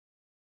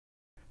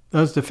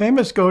Does the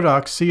famous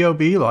Godox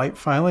COB light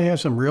finally have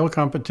some real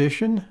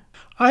competition?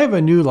 I have a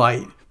new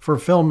light for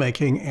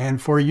filmmaking and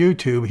for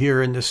YouTube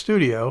here in the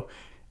studio.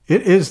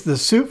 It is the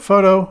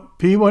SuteFoto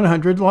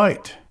P100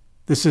 light.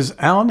 This is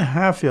Alan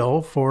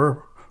Halfhill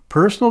for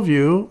Personal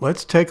View.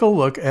 Let's take a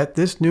look at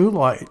this new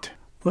light.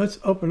 Let's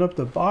open up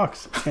the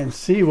box and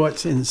see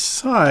what's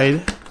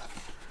inside.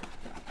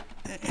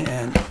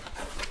 And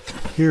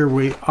here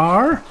we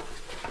are.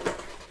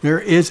 There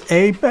is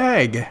a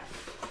bag.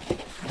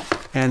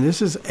 And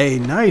this is a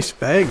nice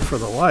bag for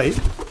the light.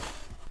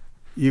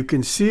 You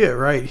can see it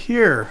right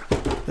here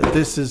that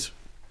this is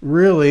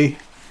really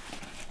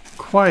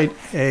quite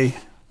a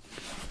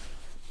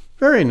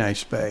very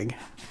nice bag.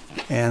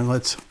 And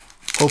let's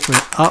open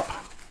up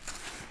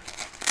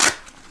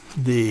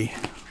the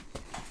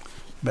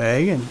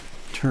bag and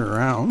turn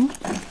around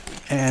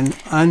and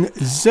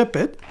unzip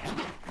it.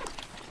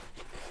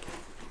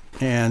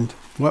 And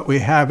what we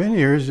have in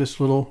here is this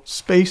little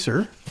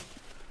spacer.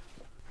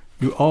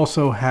 You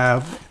also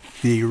have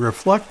the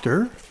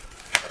reflector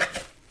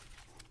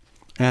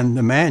and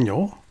the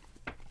manual,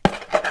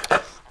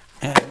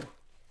 and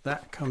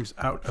that comes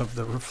out of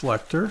the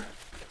reflector,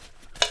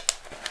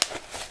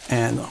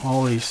 and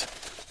all these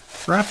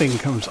wrapping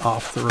comes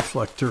off the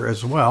reflector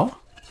as well,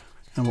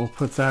 and we'll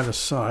put that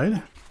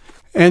aside.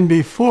 And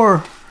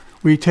before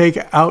we take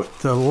out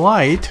the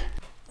light,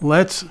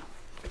 let's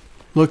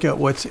look at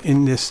what's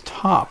in this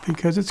top,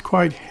 because it's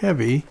quite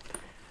heavy,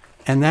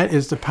 and that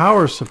is the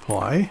power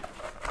supply.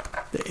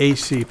 The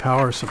AC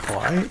power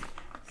supply.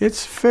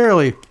 It's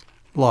fairly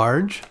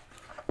large,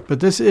 but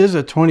this is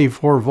a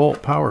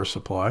 24-volt power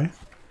supply.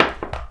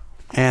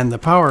 And the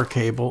power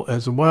cable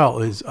as well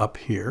is up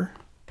here.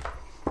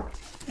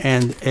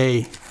 And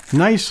a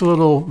nice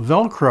little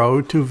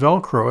Velcro to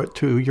Velcro it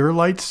to your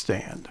light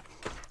stand.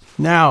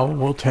 Now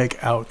we'll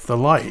take out the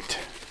light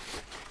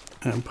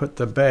and put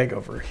the bag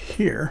over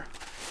here.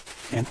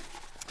 And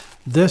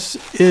this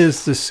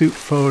is the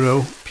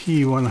SuteFoto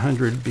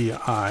P100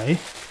 BI.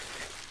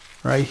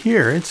 Right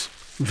here, it's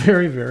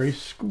very, very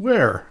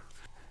square.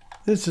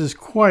 This is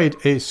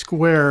quite a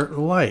square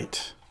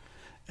light.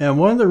 And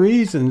one of the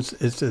reasons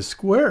it's as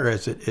square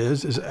as it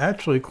is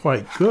actually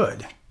quite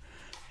good.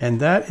 And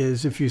that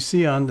is, if you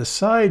see on the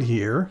side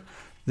here,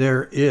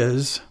 there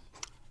is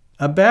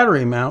a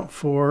battery mount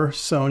for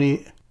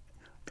Sony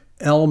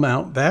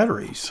L-mount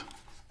batteries.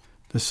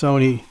 The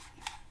Sony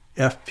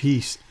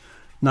FP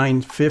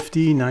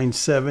 950,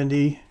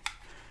 970,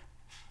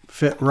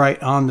 fit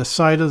right on the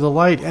side of the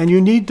light, and you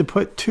need to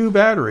put two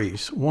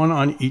batteries, one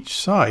on each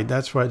side.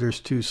 That's why there's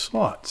two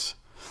slots.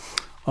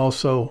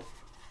 Also,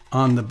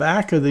 on the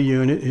back of the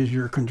unit is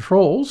your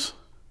controls,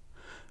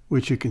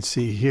 which you can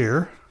see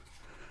here.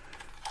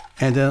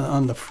 And then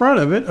on the front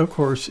of it, of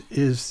course,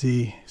 is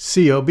the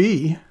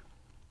COB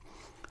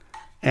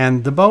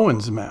and the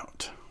Bowens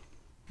mount.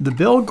 The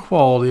build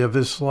quality of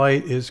this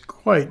light is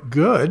quite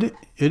good.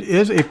 It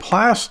is a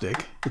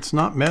plastic. It's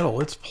not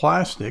metal, it's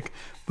plastic,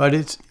 but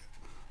it's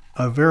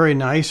a very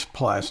nice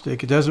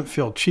plastic. It doesn't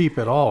feel cheap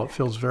at all. It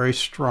feels very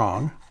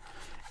strong.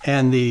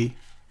 And the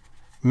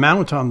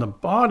mount on the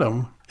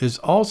bottom is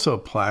also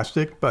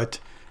plastic, but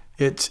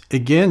it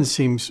again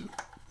seems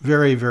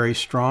very, very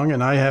strong,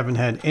 and I haven't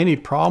had any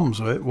problems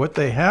with it. What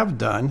they have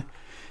done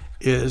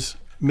is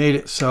made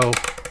it so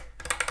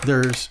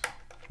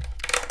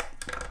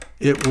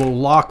it will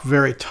lock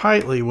very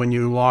tightly when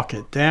you lock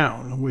it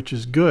down, which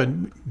is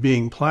good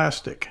being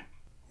plastic.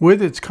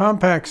 With its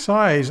compact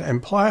size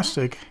and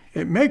plastic,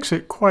 it makes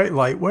it quite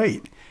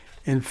lightweight.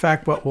 In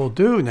fact, what we'll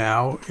do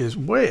now is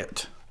weigh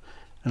it.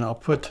 And I'll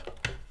put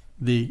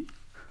the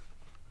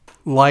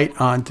light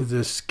onto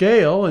this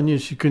scale, and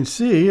as you can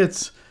see,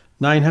 it's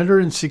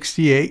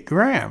 968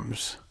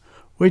 grams,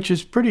 which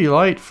is pretty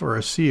light for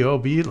a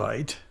COB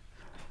light.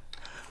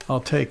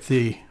 I'll take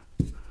the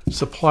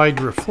supplied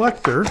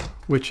reflector,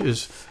 which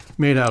is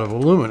made out of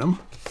aluminum,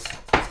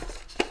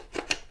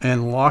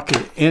 and lock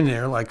it in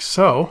there like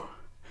so.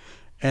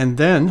 And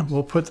then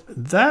we'll put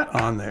that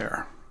on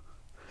there.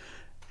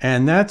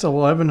 And that's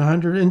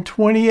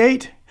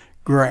 1,128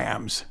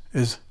 grams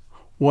is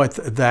what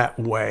that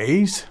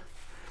weighs.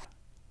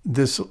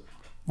 This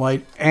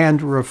light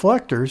and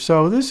reflector.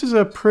 So this is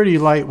a pretty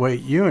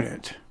lightweight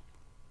unit.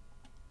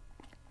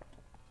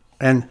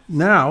 And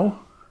now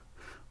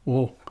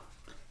we'll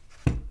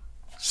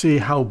see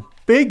how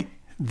big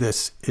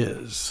this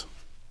is.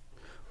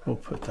 We'll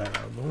put that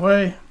out of the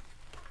way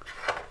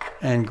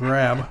and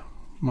grab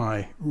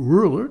my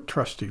ruler,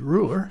 trusty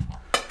ruler,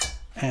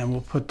 and we'll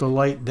put the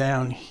light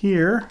down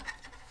here,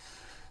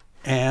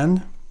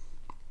 and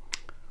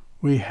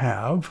we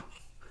have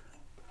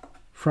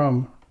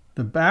from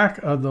the back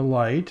of the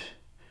light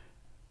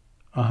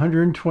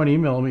 120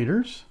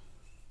 millimeters.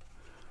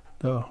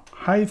 The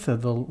height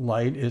of the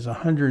light is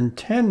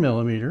 110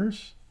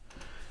 millimeters,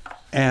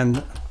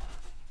 and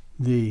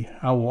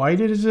how wide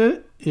is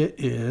it? It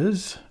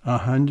is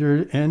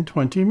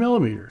 120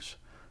 millimeters.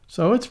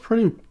 So it's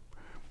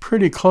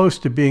pretty close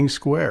to being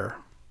square.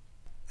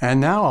 And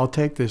now I'll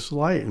take this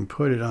light and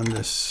put it on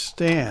this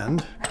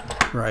stand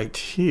right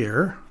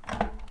here.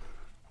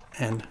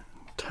 and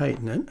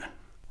tighten it.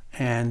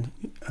 And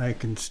I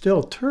can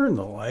still turn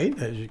the light,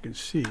 as you can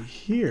see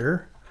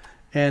here.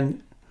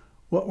 And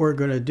what we're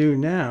going to do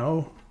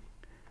now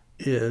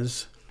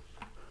is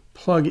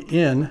plug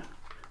in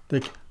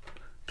the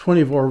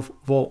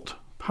 24-volt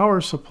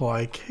power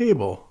supply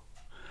cable,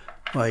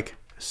 like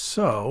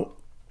so.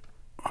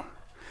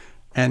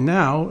 And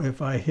now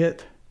if I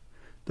hit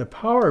the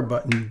power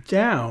button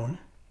down,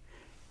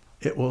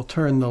 it will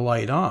turn the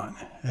light on.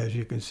 As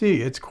you can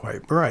see, it's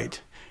quite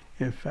bright.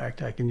 In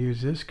fact, I can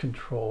use this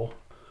control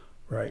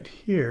right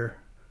here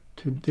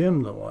to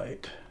dim the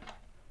light.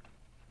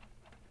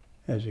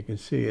 As you can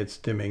see, it's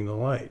dimming the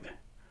light.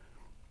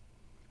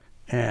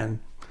 And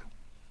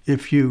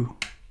if you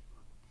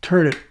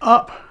turn it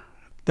up,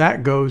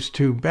 that goes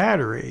to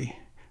battery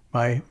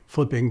by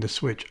flipping the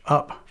switch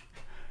up.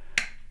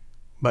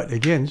 But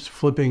again,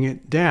 flipping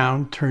it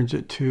down turns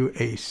it to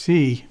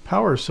AC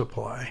power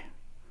supply.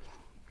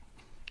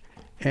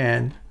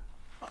 And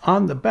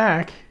on the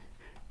back,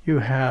 you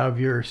have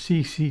your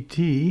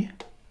CCT,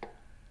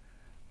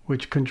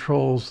 which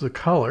controls the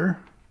color.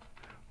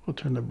 We'll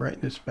turn the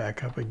brightness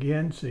back up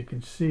again so you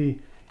can see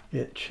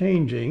it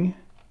changing.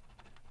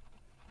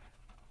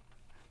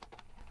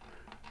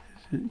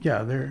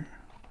 Yeah, there.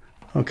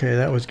 Okay,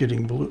 that was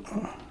getting blue.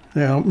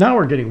 Now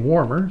we're getting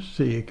warmer,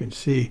 so you can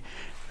see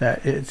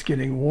that it's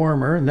getting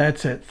warmer, and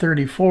that's at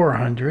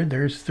 3400.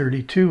 There's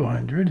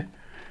 3200.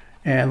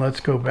 And let's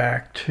go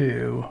back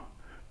to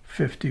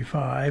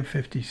 55,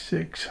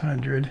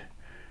 5600.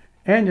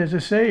 And as I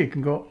say, you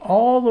can go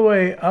all the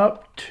way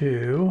up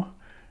to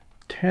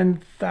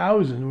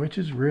 10,000, which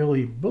is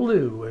really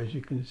blue, as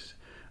you can see,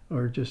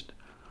 or just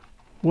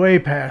way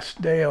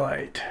past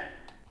daylight.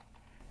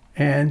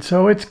 And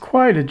so it's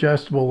quite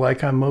adjustable,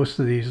 like on most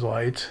of these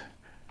lights.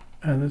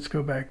 And let's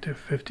go back to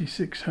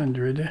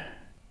 5600.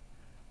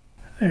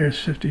 There's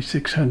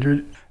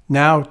 5600.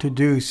 Now to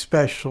do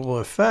special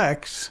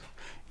effects,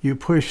 you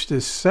push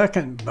this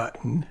second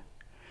button,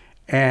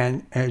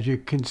 and as you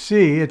can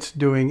see, it's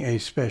doing a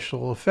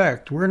special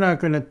effect. We're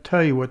not going to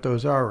tell you what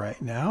those are right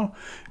now,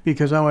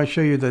 because I want to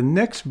show you the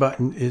next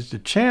button is the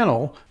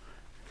channel.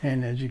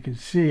 And as you can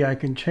see, I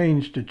can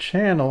change the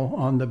channel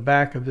on the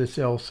back of this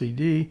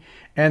LCD.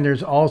 And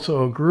there's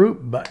also a group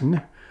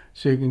button,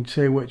 so you can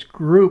say which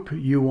group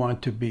you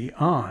want to be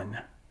on.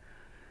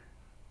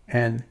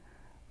 And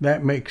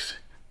that makes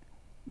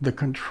the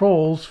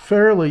controls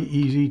fairly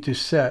easy to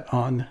set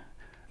on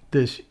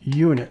this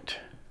unit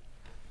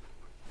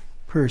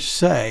per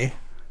se.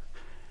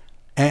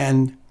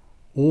 And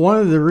one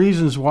of the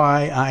reasons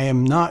why I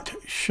am not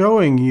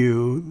showing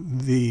you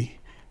the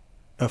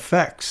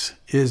effects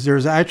is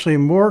there's actually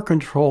more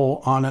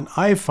control on an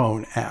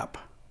iPhone app.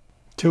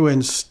 To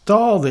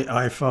install the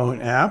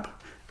iPhone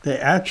app, they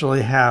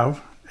actually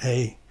have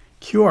a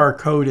QR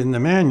code in the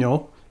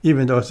manual.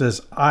 Even though it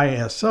says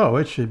ISO,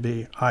 it should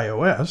be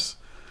iOS.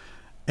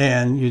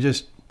 And you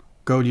just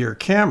go to your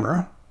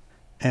camera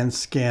and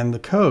scan the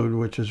code,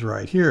 which is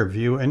right here,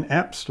 View an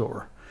App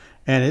Store.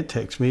 And it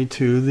takes me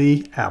to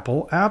the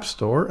Apple App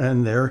Store,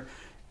 and there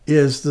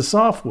is the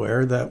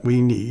software that we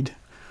need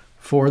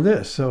for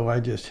this. So I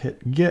just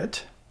hit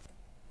Get.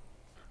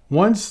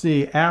 Once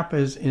the app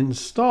is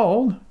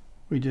installed,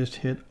 we just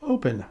hit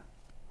Open.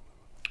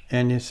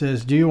 And it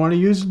says, do you want to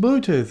use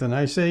Bluetooth? And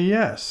I say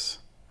yes,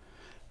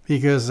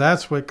 because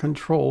that's what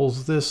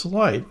controls this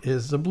light,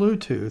 is the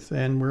Bluetooth.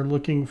 And we're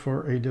looking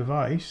for a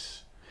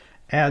device,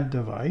 Add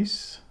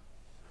Device.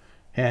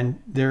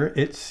 And there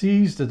it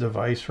sees the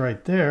device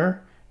right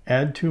there,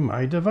 Add to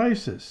My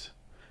Devices.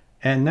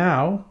 And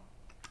now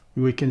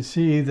we can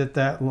see that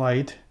that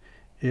light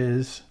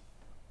is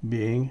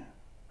being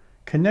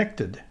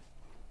connected.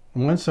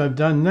 And once I've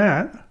done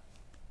that,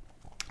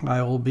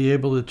 I will be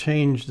able to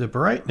change the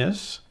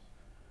brightness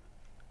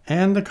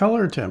and the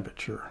color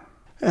temperature.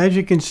 As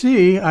you can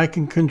see, I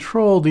can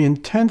control the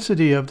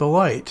intensity of the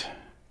light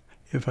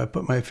if I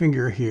put my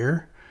finger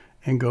here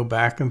and go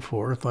back and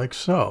forth like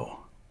so.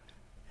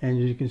 And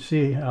you can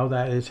see how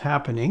that is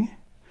happening.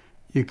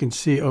 You can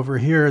see over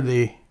here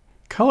the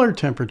color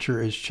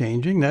temperature is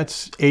changing.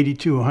 That's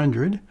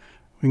 8200. We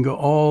can go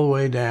all the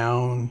way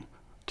down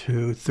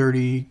to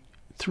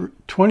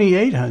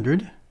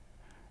 2800.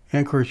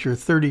 And of course your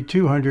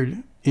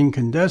 3200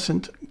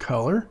 incandescent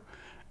color.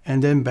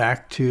 And then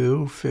back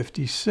to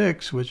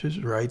 56, which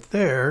is right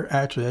there.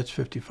 Actually, that's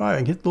 55. I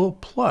can hit the little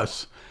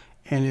plus,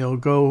 and it'll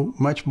go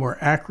much more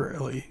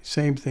accurately.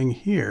 Same thing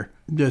here.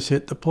 Just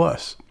hit the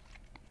plus.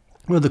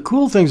 Well, the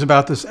cool things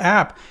about this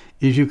app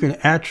is you can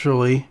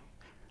actually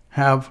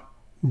have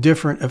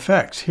different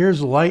effects.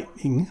 Here's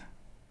lightning,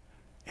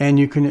 and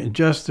you can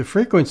adjust the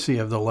frequency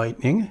of the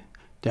lightning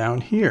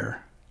down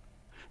here.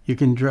 You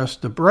can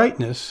adjust the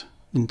brightness,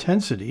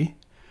 intensity,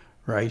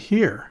 right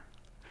here.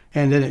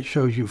 And then it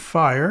shows you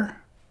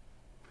fire.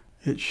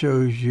 It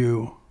shows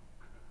you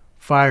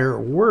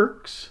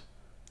fireworks,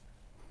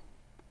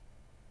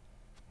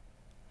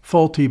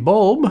 faulty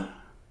bulb,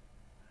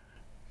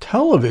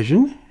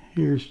 television.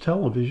 Here's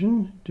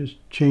television, just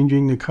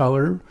changing the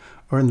color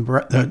or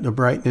the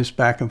brightness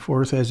back and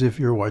forth as if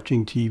you're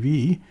watching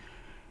TV.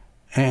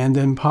 And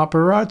then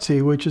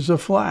paparazzi, which is a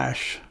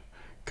flash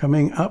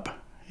coming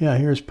up. Yeah,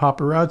 here's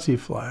paparazzi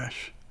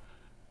flash.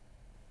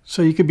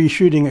 So you could be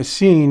shooting a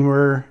scene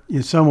where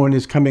someone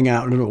is coming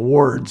out in an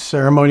awards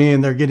ceremony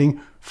and they're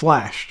getting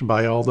flashed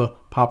by all the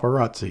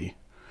paparazzi,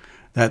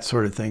 that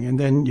sort of thing. And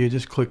then you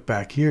just click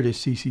back here to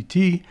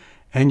CCT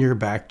and you're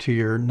back to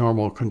your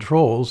normal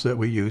controls that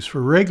we use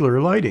for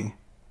regular lighting.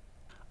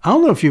 I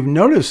don't know if you've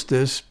noticed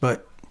this,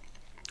 but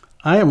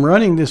I am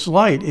running this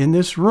light in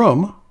this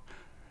room.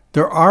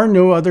 There are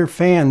no other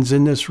fans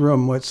in this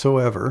room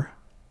whatsoever.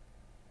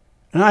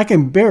 And I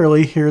can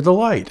barely hear the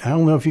light. I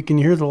don't know if you can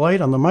hear the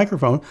light on the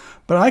microphone,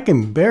 but I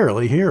can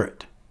barely hear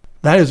it.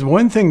 That is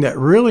one thing that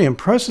really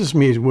impresses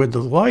me with the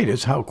light,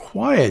 is how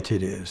quiet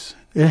it is.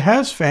 It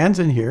has fans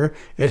in here.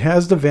 It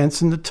has the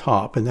vents in the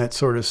top and that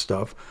sort of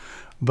stuff.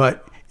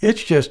 But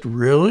it's just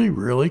really,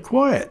 really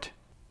quiet.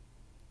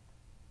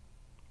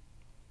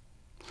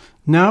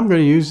 Now I'm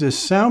going to use this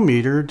sound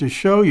meter to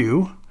show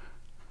you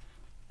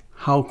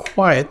how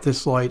quiet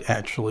this light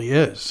actually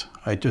is.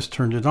 I just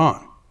turned it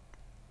on.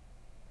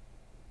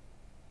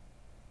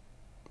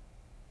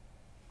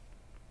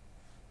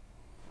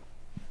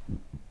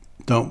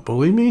 Don't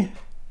believe me?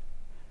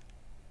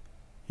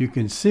 You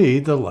can see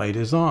the light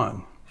is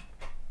on.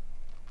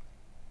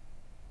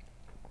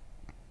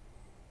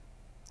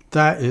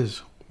 That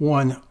is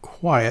one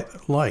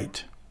quiet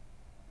light.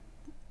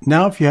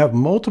 Now, if you have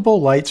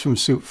multiple lights from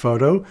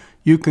SuteFoto,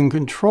 you can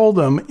control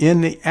them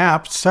in the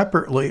app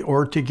separately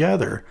or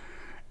together.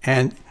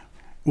 And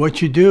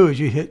what you do is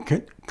you hit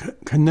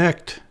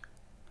connect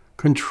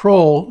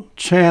control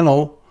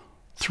channel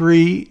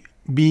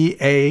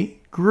 3BA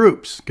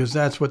groups, because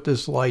that's what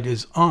this light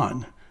is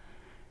on.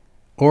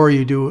 Or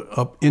you do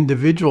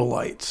individual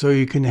lights, so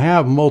you can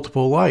have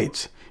multiple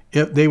lights.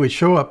 If they would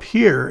show up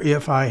here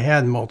if I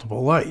had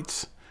multiple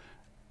lights.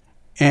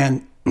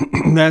 And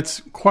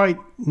that's quite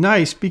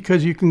nice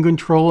because you can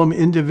control them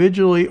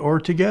individually or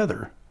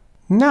together.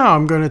 Now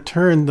I'm going to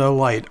turn the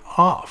light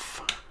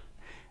off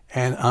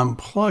and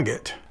unplug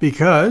it,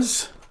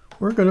 because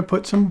we're going to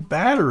put some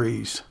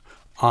batteries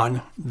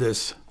on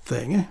this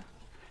thing.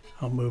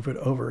 I'll move it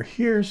over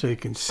here so you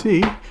can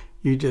see.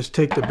 You just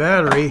take the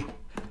battery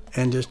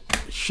and just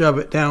shove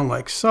it down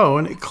like so,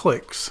 and it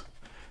clicks.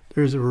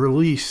 There's a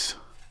release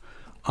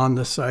on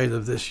the side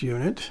of this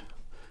unit.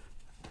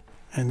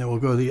 And then we'll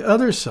go to the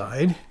other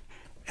side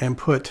and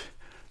put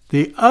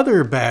the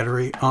other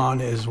battery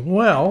on as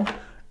well.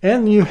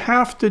 And you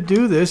have to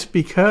do this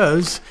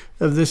because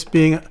of this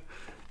being,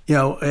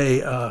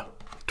 a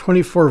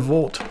 24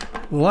 volt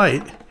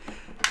light.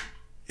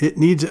 It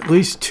needs at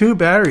least 2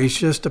 batteries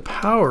just to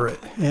power it.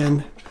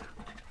 And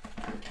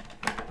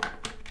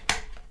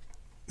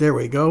there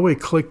we go. We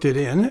clicked it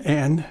in,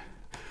 and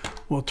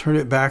we'll turn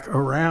it back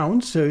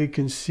around so you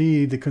can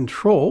see the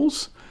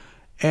controls.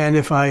 And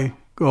if I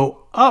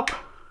go up,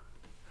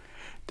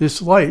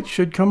 this light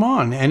should come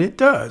on, and it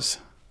does.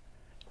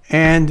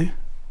 And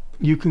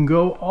you can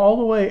go all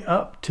the way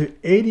up to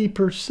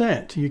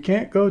 80%. You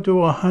can't go to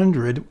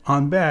 100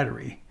 on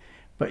battery,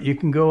 but you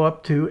can go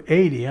up to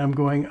 80. I'm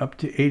going up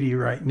to 80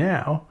 right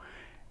now,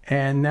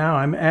 and now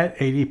I'm at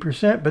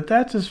 80%, but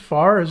that's as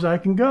far as I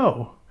can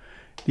go.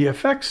 The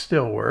effects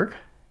still work,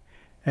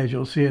 as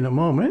you'll see in a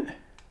moment.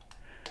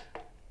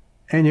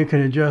 And you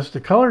can adjust the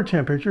color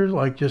temperatures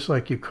just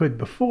like you could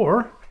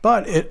before,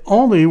 but it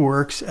only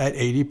works at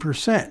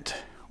 80%,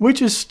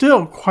 which is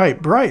still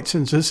quite bright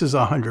since this is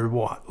a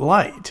 100-watt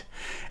light.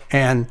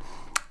 And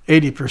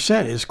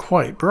 80% is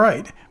quite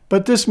bright.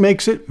 But this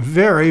makes it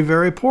very,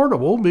 very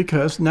portable,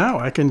 because now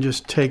I can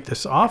just take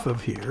this off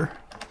of here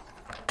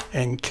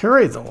and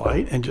carry the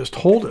light and just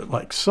hold it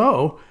like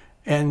so,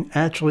 and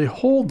actually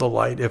hold the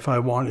light if I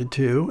wanted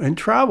to, and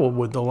travel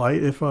with the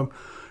light if I'm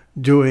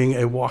doing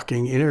a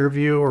walking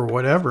interview or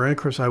whatever. And of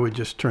course I would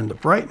just turn the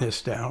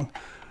brightness down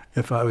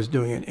if I was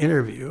doing an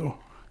interview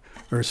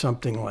or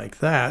something like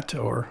that,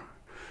 or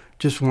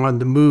just wanted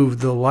to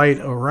move the light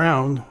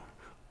around,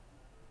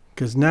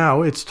 because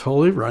now it's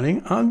totally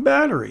running on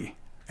battery.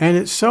 And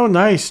it's so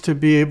nice to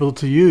be able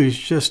to use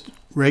just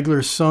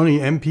regular Sony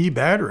MP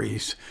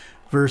batteries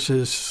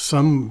versus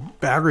some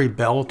battery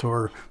belt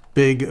or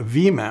big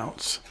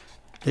V-mounts.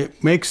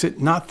 It makes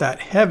it not that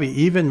heavy,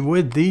 even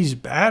with these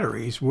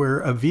batteries, where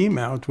a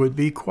V-mount would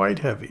be quite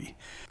heavy.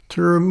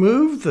 To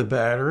remove the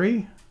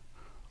battery,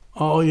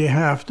 all you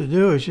have to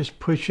do is just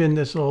push in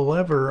this little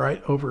lever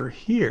right over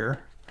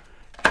here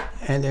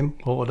and then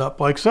pull it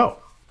up like so.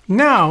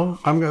 Now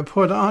I'm going to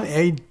put on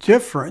a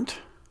different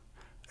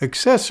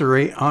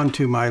accessory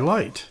onto my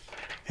light.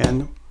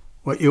 And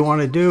what you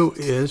want to do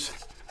is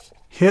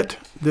hit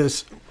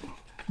this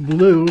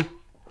blue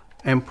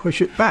and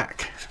push it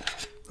back.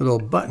 Little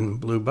button,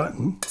 blue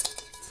button.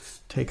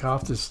 Take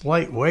off this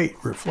lightweight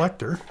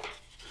reflector.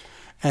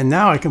 And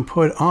now I can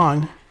put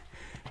on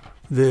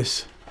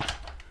this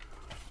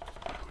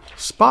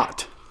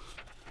spot.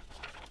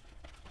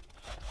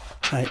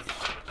 It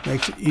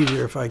makes it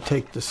easier if I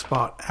take the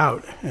spot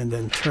out and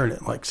then turn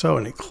it like so,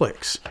 and it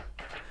clicks.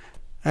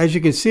 As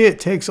you can see, it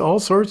takes all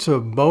sorts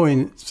of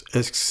Bowens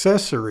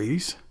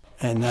accessories,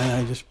 and then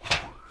I just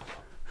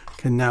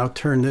can now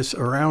turn this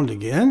around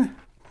again,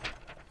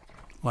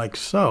 like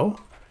so,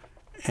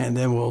 and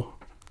then we'll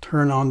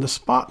turn on the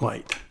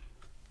spotlight.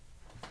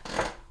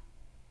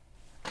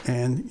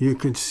 And you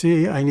can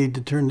see I need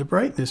to turn the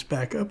brightness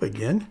back up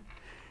again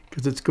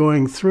because it's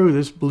going through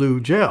this blue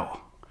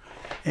gel.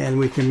 And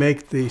we can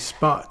make the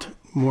spot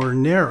more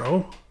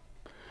narrow.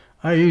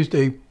 I used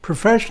a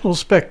professional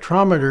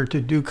spectrometer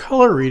to do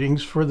color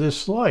readings for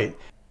this light.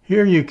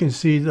 Here you can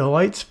see the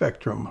light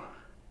spectrum.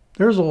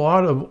 There's a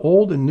lot of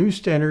old and new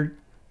standard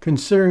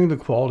considering the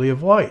quality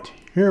of light.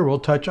 Here we'll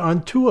touch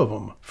on two of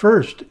them.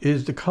 First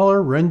is the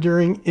color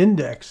rendering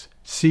index,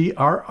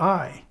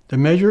 CRI. The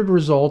measured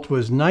result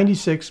was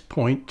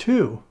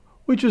 96.2,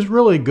 which is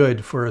really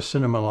good for a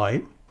cinema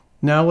light.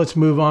 Now let's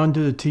move on to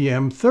the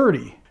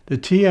TM30. The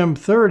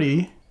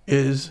TM30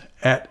 is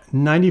at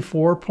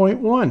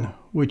 94.1,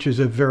 which is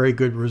a very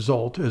good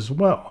result as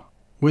well.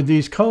 With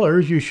these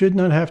colors, you should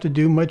not have to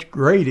do much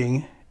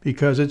grading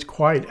because it's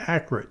quite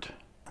accurate.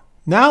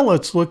 Now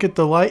let's look at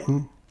the light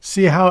and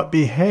see how it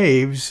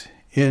behaves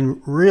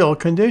in real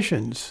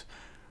conditions,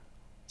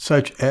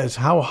 such as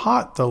how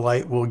hot the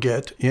light will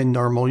get in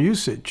normal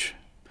usage.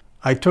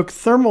 I took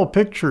thermal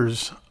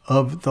pictures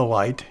of the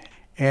light,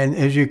 and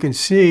as you can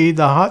see,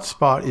 the hot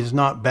spot is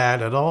not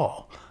bad at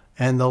all,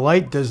 and the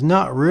light does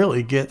not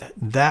really get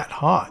that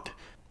hot.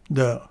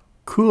 The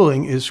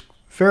cooling is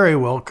very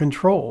well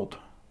controlled.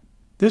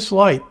 This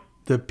light,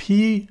 the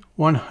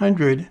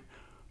P100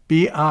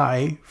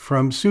 BI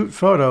from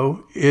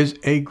SuteFoto, is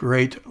a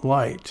great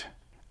light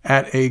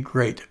at a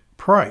great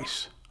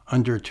price,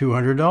 under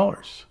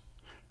 $200.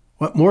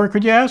 What more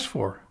could you ask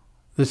for?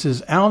 This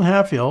is Alan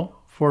Halfhill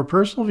for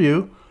Personal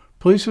View.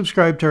 Please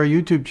subscribe to our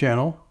YouTube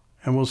channel,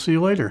 and we'll see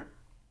you later.